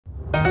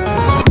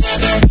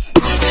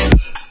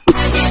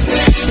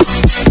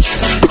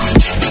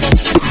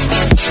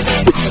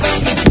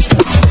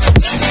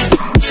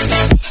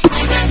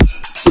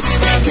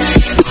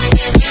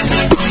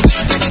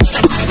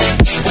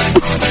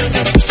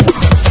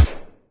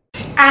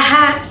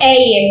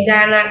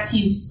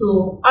Ghanatube.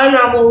 So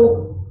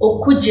Honorable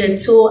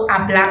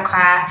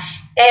Ablakwa,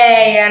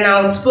 an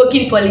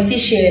outspoken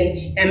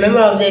politician, a member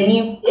of the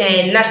new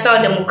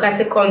National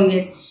Democratic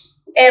Congress,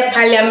 a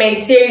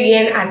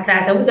parliamentarian at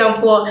that. I was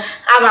for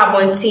about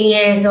 1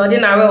 years, or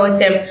then I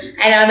was and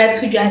I met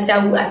to just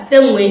a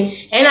same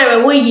way, and I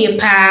will ye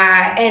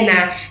pa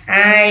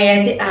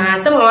and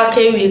some of our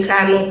came with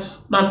Crano.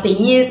 My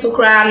penny so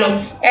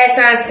crano,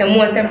 essence and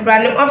more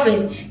sembrano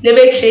office, the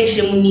make shake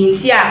the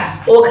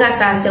munintia, or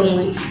cassa some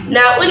way.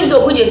 Now, when you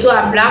put it to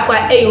a black or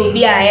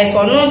AUBIS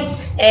or no,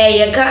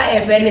 you can't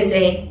have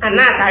anything. A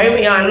nurse, I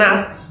remember your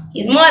nurse.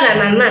 It's more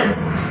than a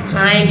nurse.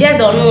 I just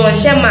don't know a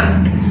share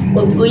mask.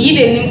 You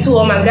didn't to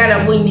oh my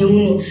God for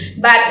you.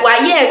 But why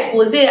yes,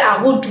 was it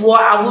I would draw,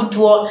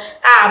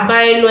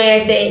 buy no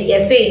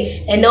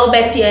say, and no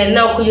Betty and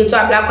now could you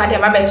talk black what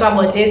about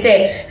trouble? They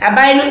say, I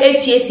buy no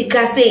 8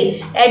 years,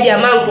 say, Eddie a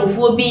man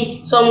will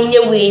be some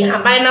way,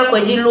 I buy no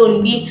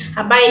loan be,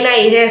 I buy na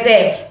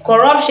say,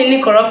 corruption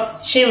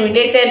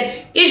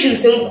related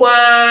issues in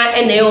qua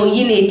and they all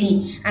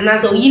unity, and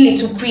as a unit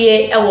to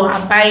create a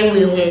buy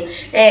will,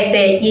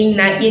 say,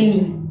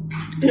 in.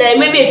 Now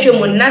maybe a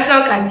chemo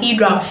National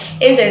Cathedral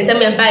is a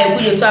semi by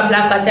good to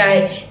Ablakwa.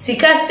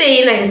 Sika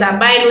saying that is a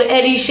bino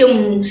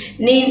edition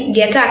name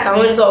the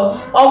account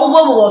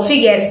or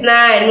figures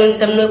now and when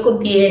some no could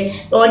be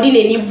or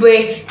didn't any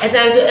break as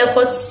I so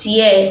airport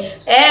see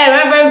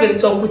Reverend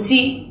Victor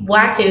Kusi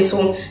Boatin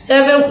so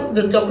Reverend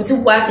Victor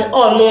Kusi Boatin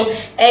or no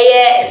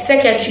a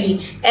secretary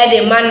at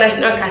the Man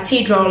National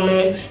Cathedral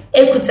no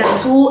Ekuta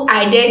two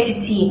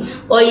identity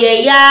or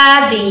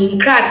ya the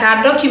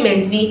crata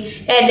documents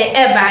be and the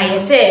eba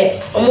say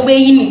omobe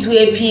yini to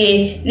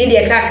APA need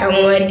the kaka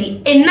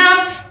wadi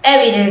enough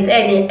evidence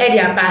and the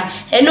aba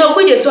and no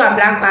good to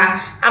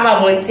Ablakwa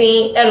about one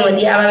thing and what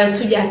the aba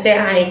to just say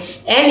I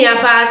and your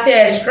past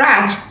says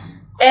scratch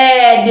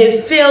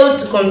they failed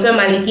to confirm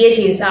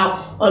allegations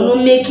out or no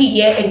make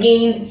it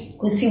against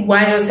Kusi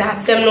Buanos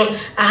Assembly,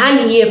 a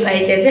honey year by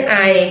it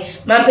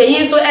I, my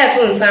penny so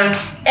etonsan,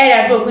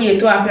 and for good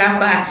to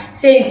Ablakwa,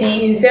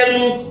 saying in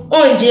some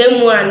on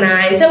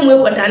J1, some way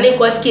what an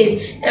court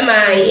case, am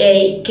I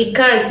a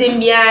kikan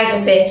symbia,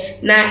 say,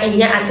 na and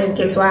ya asset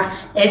keswa,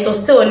 and so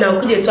still now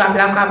good to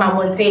Ablakwa about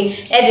one thing,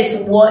 and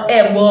this war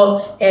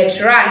a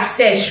trash,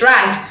 says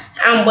trash,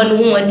 and one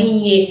whom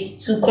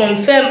to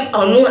confirm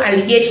or no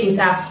allegations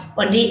are.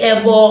 Or the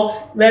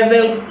able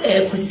Reverend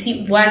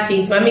Kusi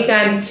Boatin,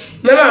 Mamikan,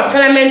 member of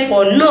Parliament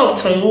for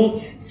North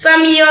Tongu,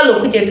 Samuel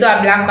Okudeto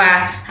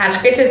Ablakwa has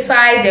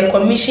criticized the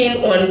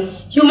Commission on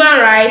Human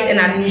Rights and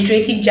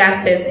Administrative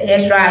Justice,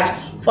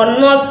 SUBCRIBE, for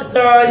not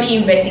thoroughly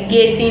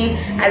investigating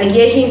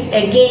allegations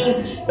against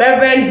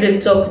Reverend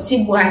Victor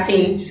Kusi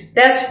Boatin,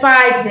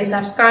 despite the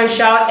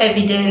substantial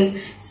evidence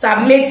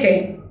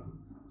submitted.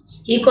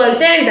 He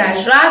contends that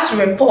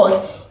SUBCRIBE's report,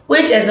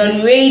 which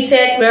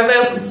exonerated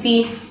Reverend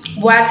Kusi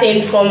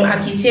Boatin from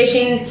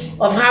accusations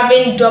of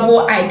having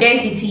double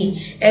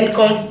identity and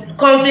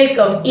conflict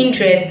of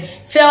interest,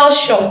 fell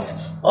short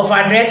of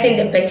addressing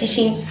the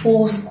petition's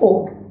full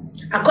scope.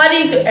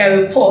 According to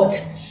a report,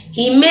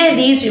 he made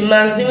these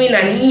remarks during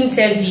an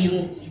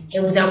interview.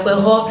 It was a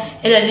for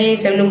and I didn't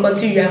say no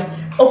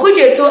Kotuya.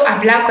 Okudeto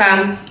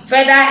Ablakwa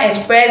further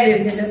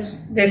expressed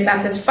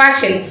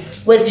dissatisfaction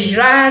with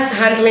SUBCRIBE's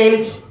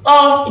handling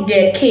of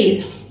the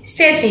case,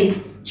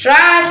 stating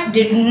SUBCRIBE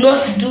did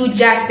not do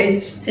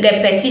justice to the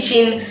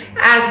petition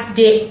as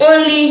they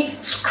only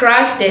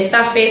scratched the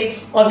surface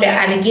of the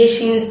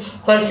allegations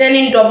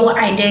concerning double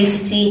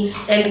identity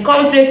and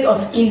conflict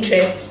of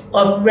interest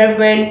of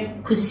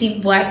Reverend Kusi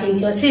Boatin.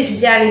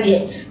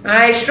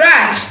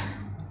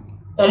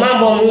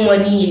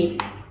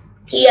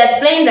 He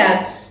explained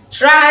that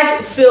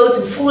SUBCRIBE failed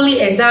to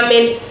fully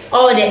examine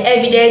all the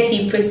evidence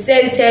he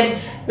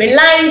presented,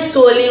 relying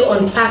solely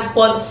on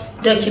passport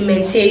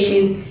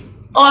documentation.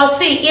 Or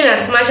see in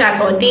as much as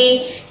or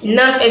day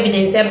enough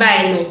evidence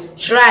by no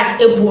SUBCRIBE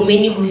ebu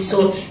many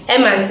guso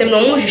eman sem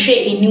no mu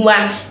hwehwe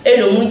eniwa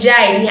eno mu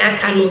jai ni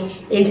aka no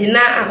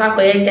entina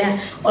akwakoyesa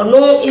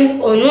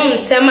ono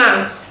nsem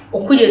a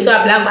Okudeto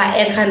Ablakwa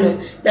eka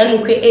no na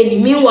nukwe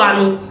enimi wa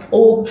no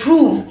o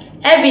prove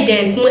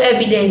evidence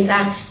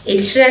a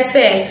kire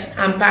se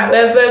ampa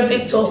Reverend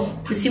Victor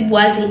Kusi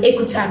Boatin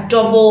ekuta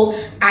double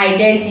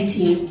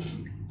identity.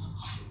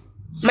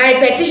 My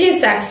petition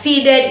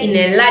succeeded in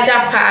a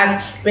larger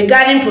part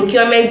regarding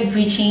procurement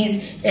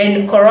breaches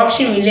and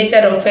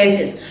corruption-related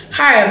offences.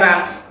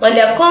 However, on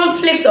the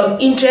conflict of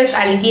interest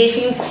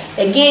allegations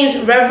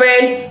against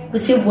Reverend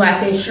Kusi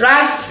Boatin,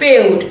 SUBCRIBE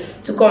failed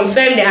to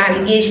confirm the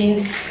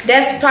allegations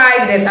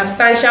despite the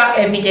substantial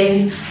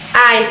evidence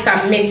I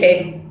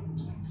submitted.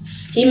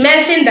 He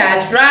mentioned that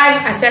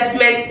SUBCRIBE's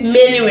assessment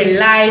mainly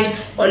relied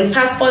on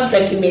passport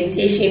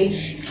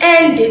documentation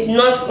and did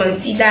not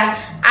consider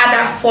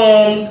other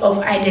forms of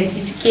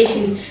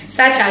identification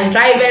such as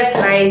driver's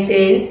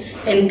license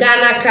and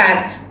Ghana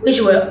card,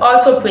 which were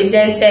also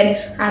presented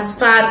as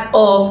part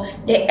of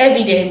the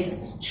evidence.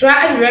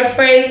 SUBCRIBE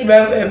referenced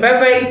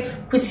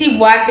Reverend Kusi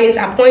Boatin's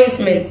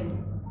appointment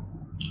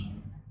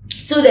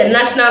to the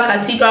National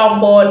Cathedral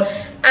Board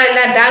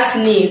under that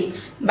name,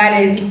 but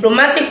his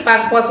diplomatic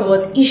passport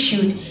was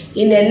issued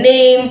in the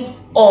name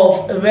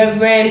of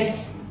Reverend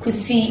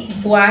Kusi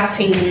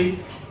Boateng.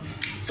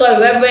 So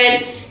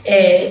Reverend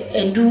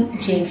Addo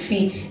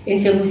Jemfi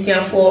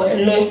Intebusian for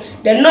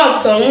the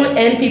Northern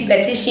MP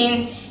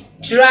petition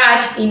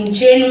dragged in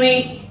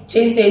January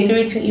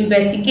 2023 to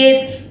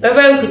investigate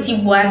Reverend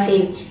Kusi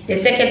Boateng, the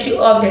Secretary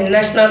of the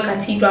National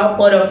Cathedral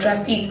Board of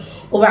Trustees,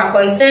 over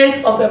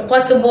consent of a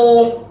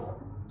possible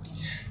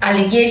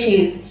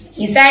allegations.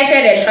 He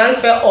cited a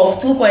transfer of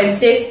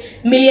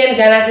 2.6 million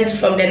Ghana cedis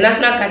from the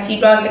National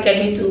Cathedral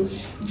Secretary to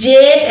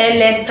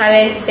JNS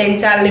Talent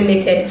Center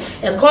Limited,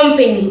 a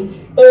company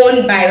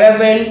owned by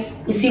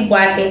Reverend Kusi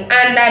Boateng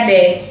under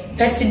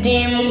the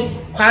pseudonym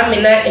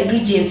Addo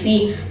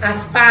Jemfi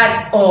as part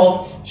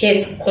of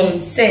his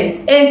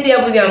consent.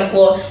 NTF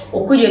for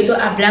Okujeto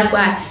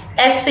Ablakwa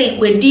essay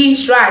with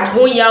this right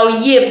who yaw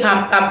ye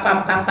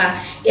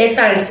papa yes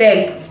and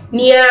said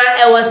near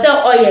I was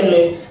so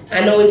oil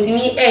and no to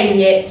me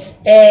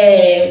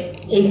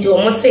into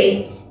almost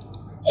say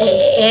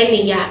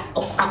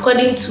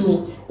according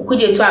to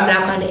Okujeto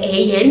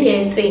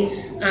Ablakwa say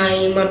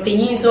I'm a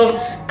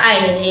peninsula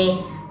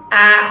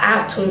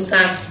I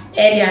tunsa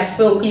I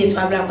feel Okujeto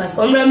Ablakwa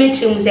so I'm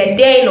meeting said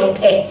day no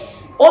pay.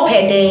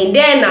 Open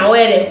then now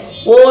where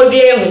the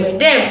dream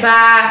then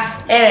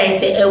pa and I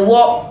say a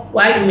walk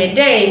while me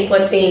then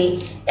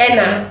putting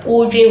and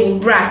dream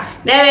bra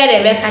never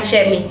ever catch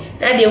me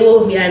now they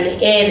will be an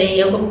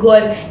air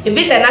because if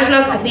it's a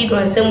national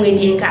cathedral some way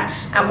dinka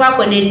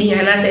aqua de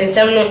and I say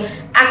some no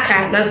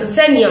aka na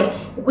senior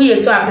we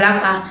to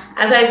Ablakwa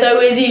as I saw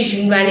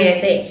resolution when I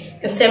say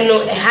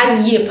semno e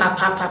han ye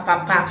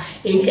papa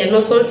enti no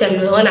so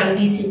semno on am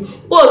this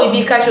wo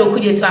bi catch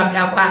Okujeto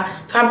Ablakwa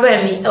fa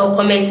me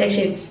comment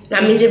section na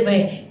menje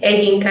be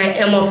egin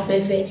kan of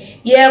fefe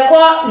ye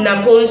ko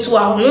na ponsu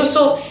a no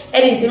so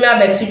anything me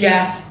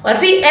abetudwa o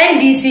see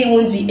NDC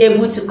won't be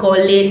able to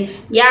collate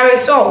their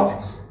result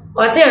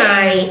o say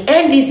hi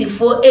NDC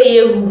for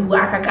eyehu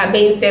akaka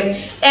bensem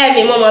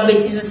me mama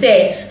beti so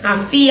say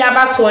afi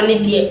abato ne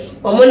de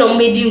omo no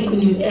medi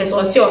nkunim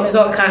eso se o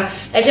so kan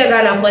e che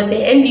Ghana for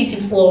say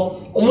NDC for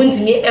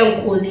omuntimi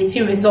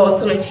enkoleti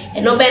results no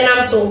e no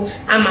benam so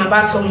ama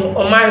abato no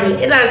o marry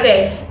it and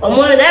say omo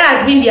no that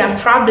has been their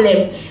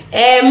problem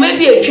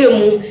maybe a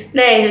twemu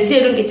na e say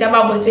don kiti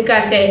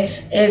ababontika say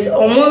as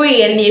omo we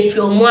na efi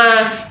omo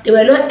a they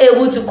were not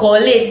able to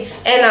collate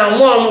and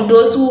am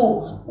those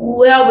who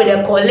help with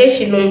the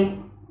coalition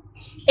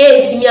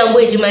timi ambo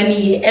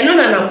ejimani eno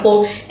na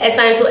napo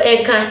esan so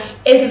eka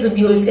esisu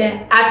biom se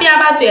afi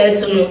abato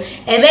eto no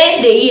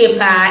ebe de ye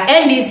pa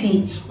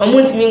NDC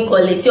omuntimi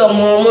collate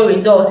omo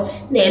result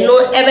na eno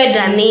ebe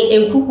dane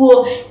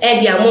enkukuo e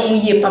de amomu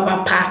ye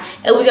papa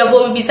ewusia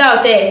fo mi bisa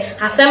se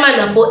asema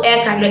napo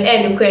eka no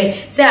enukwe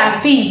se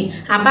afi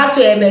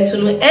abato ebeto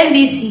no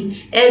NDC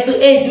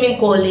enso entimi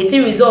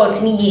collate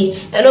result ni ye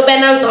eno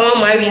benam so omo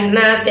maria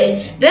na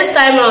say this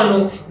time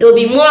around they will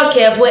be more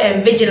careful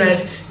and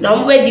vigilant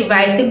now we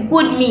devise a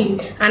good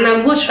means and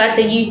a good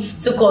strategy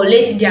to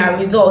collect their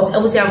results. I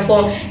was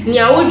for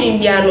Nyawudin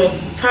Biano,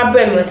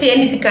 Fabrem, say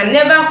NDC can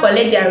never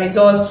collect their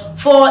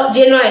results for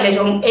general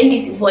election.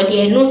 NDC for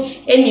the no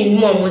any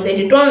more say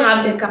they don't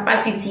have the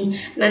capacity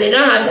and they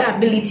don't have the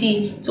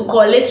ability to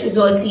collect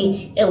results.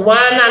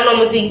 One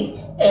anomaly.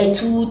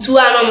 Two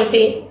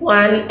say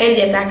one and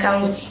the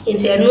account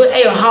into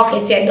no how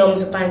can say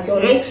doms panty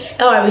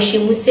no I wish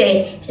you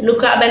say no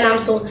crab and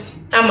so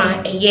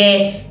ama a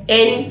year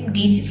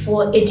NDC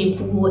for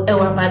edikugo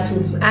ewa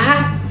batu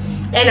aha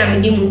and I'm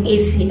dimu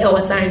AC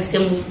ewa science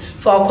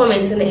for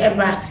comments in the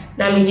ebra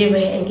na me jebe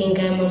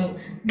enkenkan mom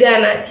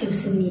Ghana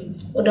tips ni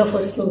odo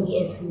for snow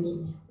yes ni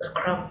na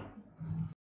crowd.